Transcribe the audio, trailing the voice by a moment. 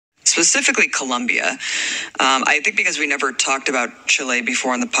specifically Colombia. I think because we never talked about Chile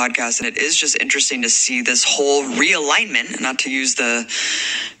before on the podcast, and it is just interesting to see this whole realignment, not to use the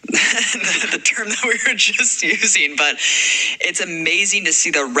term that we were just using, but it's amazing to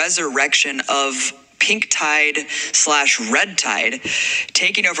see the resurrection of pink tide / red tide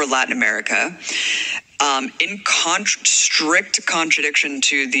taking over Latin America. In strict contradiction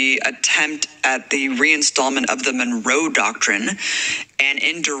to the attempt at the reinstallment of the Monroe Doctrine, and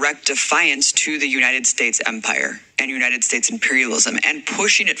in direct defiance to the United States empire and United States imperialism, and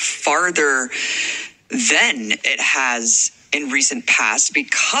pushing it farther than it has in recent past,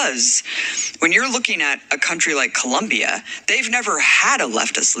 because when you're looking at a country like Colombia, they've never had a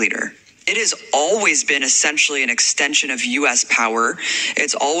leftist leader. It has always been essentially an extension of U.S. power.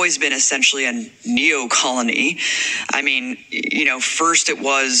 It's always been essentially a neo-colony. I mean, first it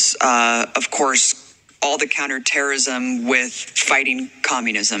was, of course, all the counterterrorism with fighting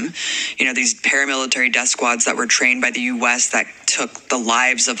communism. These paramilitary death squads that were trained by the U.S. that took the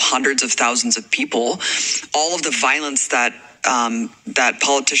lives of hundreds of thousands of people. All of the violence that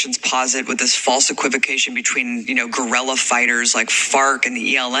politicians posit with this false equivocation between, guerrilla fighters like FARC and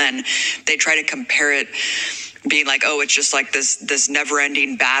the ELN. They try to compare it, being like, oh, it's just like this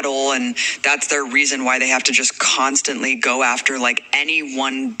never-ending battle, and that's their reason why they have to just constantly go after like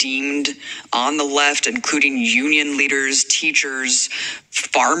anyone deemed on the left, including union leaders, teachers,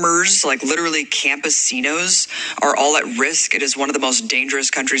 farmers, like literally campesinos are all at risk. It is one of the most dangerous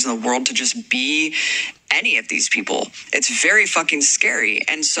countries in the world to just be any of these people. It's very fucking scary.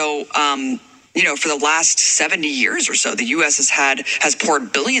 And so, for the last 70 years or so, the U.S. has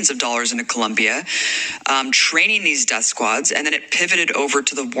poured billions of dollars into Colombia, training these death squads, and then it pivoted over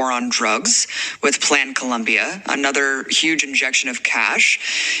to the war on drugs with Plan Colombia, another huge injection of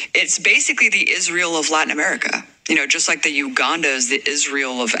cash. It's basically the Israel of Latin America. Just like the Uganda is the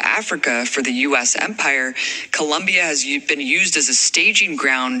Israel of Africa for the U.S. empire, Colombia has been used as a staging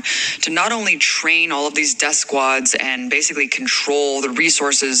ground to not only train all of these death squads and basically control the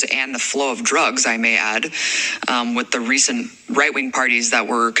resources and the flow of drugs, I may add, with the recent right-wing parties that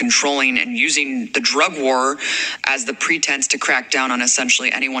were controlling and using the drug war as the pretense to crack down on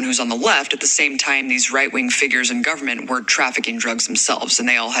essentially anyone who's on the left. At the same time, these right-wing figures in government were trafficking drugs themselves, and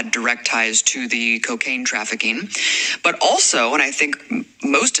they all had direct ties to the cocaine trafficking. But also, and I think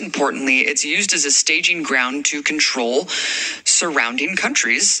most importantly, it's used as a staging ground to control surrounding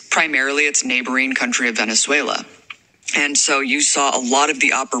countries, primarily its neighboring country of Venezuela. And so you saw a lot of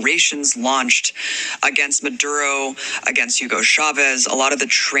the operations launched against Maduro, against Hugo Chavez. A lot of the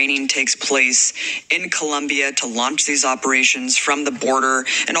training takes place in Colombia to launch these operations from the border,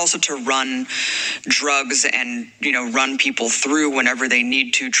 and also to run drugs and, run people through whenever they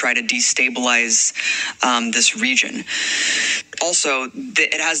need to try to destabilize this region. Also,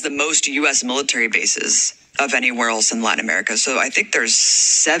 it has the most U.S. military bases of anywhere else in Latin America. So I think there's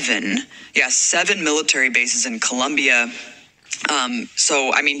seven military bases in Colombia.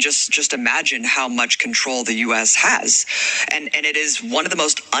 So, I mean, just imagine how much control the U.S. has. And it is one of the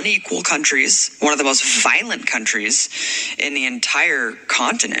most unequal countries, one of the most violent countries in the entire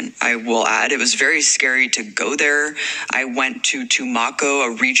continent, I will add. It was very scary to go there. I went to Tumaco,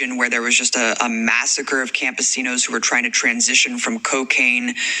 a region where there was just a massacre of campesinos who were trying to transition from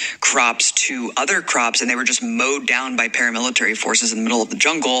cocaine crops to other crops, and they were just mowed down by paramilitary forces in the middle of the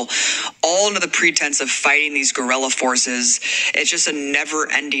jungle, all under the pretense of fighting these guerrilla forces. It's just a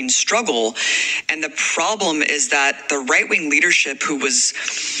never-ending struggle. And the problem is that the right-wing leadership who was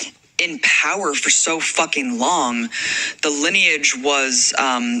in power for so fucking long, the lineage was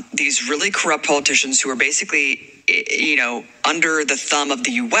these really corrupt politicians who were basically, under the thumb of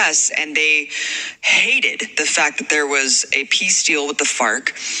the U.S., and they hated the fact that there was a peace deal with the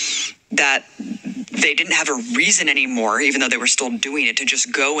FARC, that they didn't have a reason anymore, even though they were still doing it, to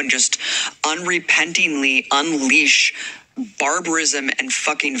just go and just unrepentingly unleash barbarism and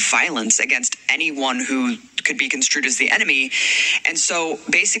fucking violence against anyone who could be construed as the enemy. And so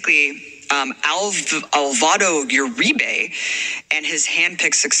basically, Alvaro Uribe and his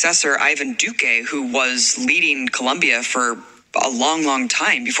handpicked successor, Ivan Duque, who was leading Colombia for a long, long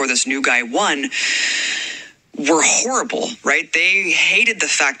time before this new guy won, were horrible, right? They hated the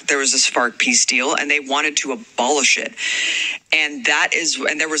fact that there was this FARC peace deal, and they wanted to abolish it. And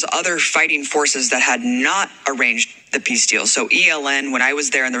there was other fighting forces that had not arranged the peace deal. So ELN, when I was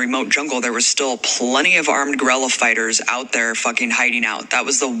there in the remote jungle, there was still plenty of armed guerrilla fighters out there fucking hiding out. That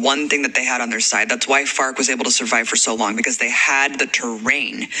was the one thing that they had on their side. That's why FARC was able to survive for so long, because they had the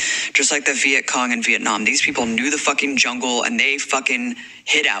terrain, just like the Viet Cong in Vietnam. These people knew the fucking jungle, and they fucking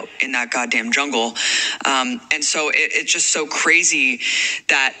hid out in that goddamn jungle. And so it's just so crazy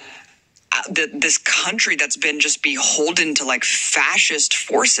that this country that's been just beholden to like fascist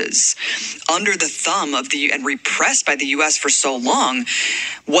forces under the thumb of and repressed by the U.S. for so long,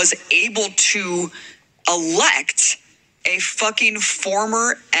 was able to elect a fucking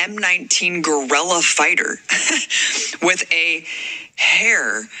former M19 guerrilla fighter with a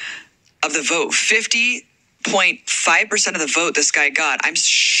hair of the vote. 50.5% of the vote this guy got. I'm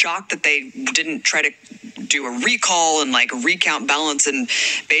shocked that they didn't try to do a recall and like recount ballots and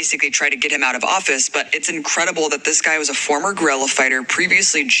basically try to get him out of office. But it's incredible that this guy was a former guerrilla fighter,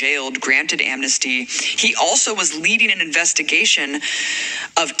 previously jailed, granted amnesty. He also was leading an investigation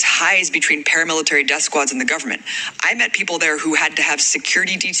of ties between paramilitary death squads and the government. I met people there who had to have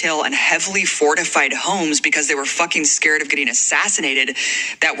security detail and heavily fortified homes because they were fucking scared of getting assassinated,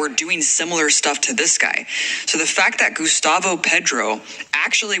 that were doing similar stuff to this guy. So the fact that Gustavo Petro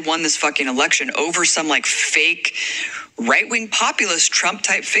actually won this fucking election over some like fake right-wing populist Trump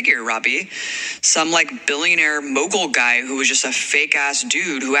type figure, Robbie, some like billionaire mogul guy who was just a fake ass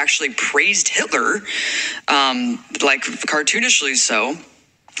dude who actually praised Hitler, like cartoonishly so.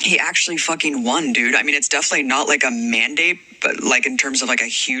 He actually fucking won, dude. I mean, it's definitely not like a mandate, but like in terms of like a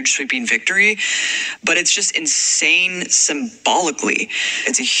huge sweeping victory, but it's just insane symbolically.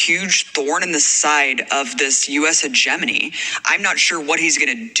 It's a huge thorn in the side of this U.S. hegemony. I'm not sure what he's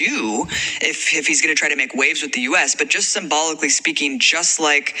going to do if he's going to try to make waves with the U.S., but just symbolically speaking, just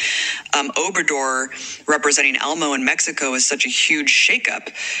like Obrador representing Elmo in Mexico is such a huge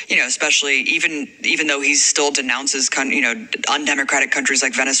shakeup, you know, especially even though he still denounces, undemocratic countries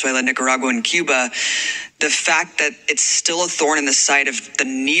like Venezuela, Nicaragua, and Cuba. The fact that it's still a thorn in the side of the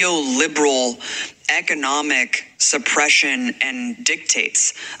neoliberal economic suppression and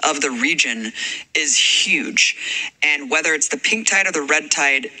dictates of the region is huge. And whether it's the pink tide or the red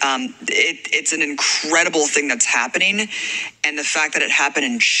tide, it's an incredible thing that's happening. And the fact that it happened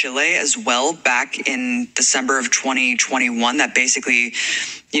in Chile as well back in December of 2021, that basically,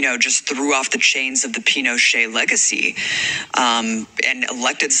 just threw off the chains of the Pinochet legacy, and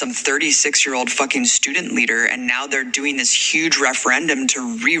elected some 36-year-old fucking student leader. And now they're doing this huge referendum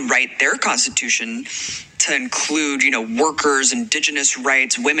to rewrite their constitution to include, workers, indigenous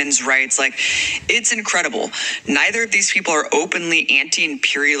rights, women's rights. Like, it's incredible. Neither of these people are openly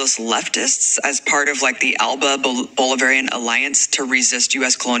anti-imperialist leftists as part of like the ALBA Bolivarian Alliance to resist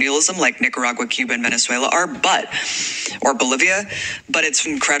U.S. colonialism like Nicaragua, Cuba, and Venezuela are, or Bolivia, but it's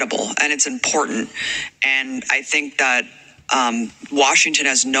incredible and it's important. And I think that Washington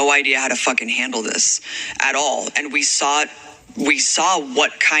has no idea how to fucking handle this at all. And we saw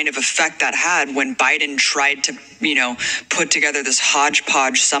what kind of effect that had when Biden tried to, put together this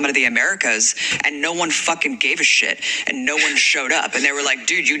hodgepodge summit of the Americas, and no one fucking gave a shit and no one showed up. And they were like,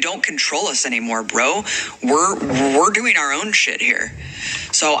 dude, you don't control us anymore, bro. We're doing our own shit here.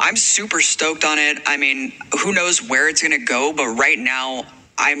 So I'm super stoked on it. I mean, who knows where it's going to go, but right now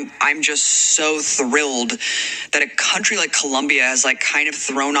I'm just so thrilled that a country like Colombia has like kind of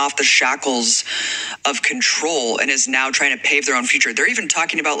thrown off the shackles of control and is now trying to pave their own future. They're even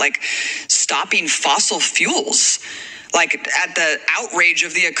talking about like stopping fossil fuels. Like at the outrage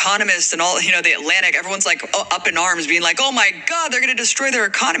of The Economist and all, the Atlantic, everyone's like up in arms being like, oh my God, they're going to destroy their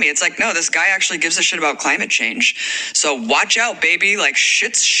economy. It's like, no, this guy actually gives a shit about climate change. So watch out, baby. Like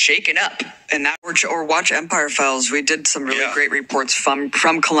shit's shaking up. And that, or watch Empire Files. We did some really great reports from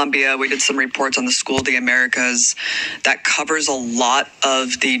Colombia. We did some reports on the School of the Americas that covers a lot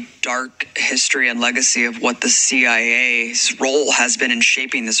of the dark history and legacy of what the CIA's role has been in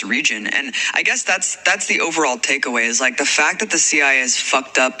shaping this region. And I guess that's the overall takeaway, is like the fact that the CIA has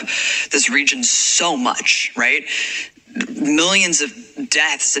fucked up this region so much, right? Millions of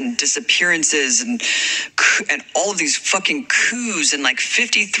deaths and disappearances and all of these fucking coups and like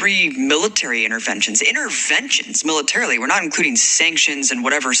 53 military interventions militarily. We're not including sanctions and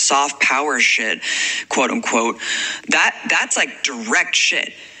whatever soft power shit, quote unquote. That's like direct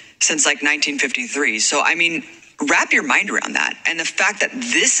shit since like 1953. So, I mean, wrap your mind around that. And the fact that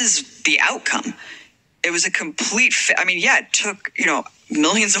this is the outcome. It was a complete, it took,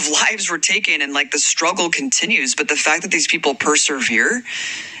 millions of lives were taken and like the struggle continues. But the fact that these people persevere,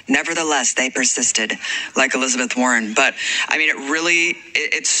 nevertheless, they persisted, like Elizabeth Warren. But I mean,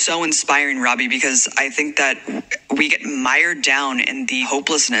 it's so inspiring, Robbie, because I think that we get mired down in the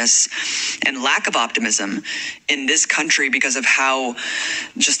hopelessness and lack of optimism in this country because of how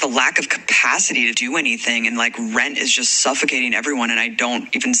just the lack of capacity to do anything, and like rent is just suffocating everyone. And I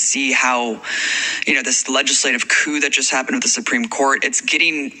don't even see how, this legislative coup that just happened with the Supreme Court, it's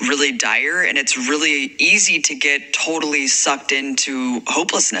getting really dire, and it's really easy to get totally sucked into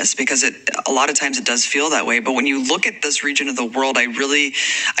hopelessness. honest, because a lot of times it does feel that way. But when you look at this region of the world, I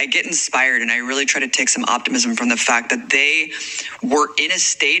get inspired, and I really try to take some optimism from the fact that they were in a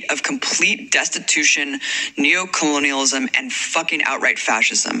state of complete destitution, neocolonialism, and fucking outright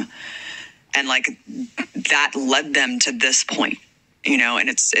fascism. And like that led them to this point, and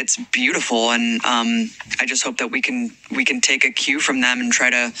it's beautiful. And I just hope that we can take a cue from them and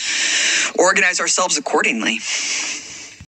try to organize ourselves accordingly.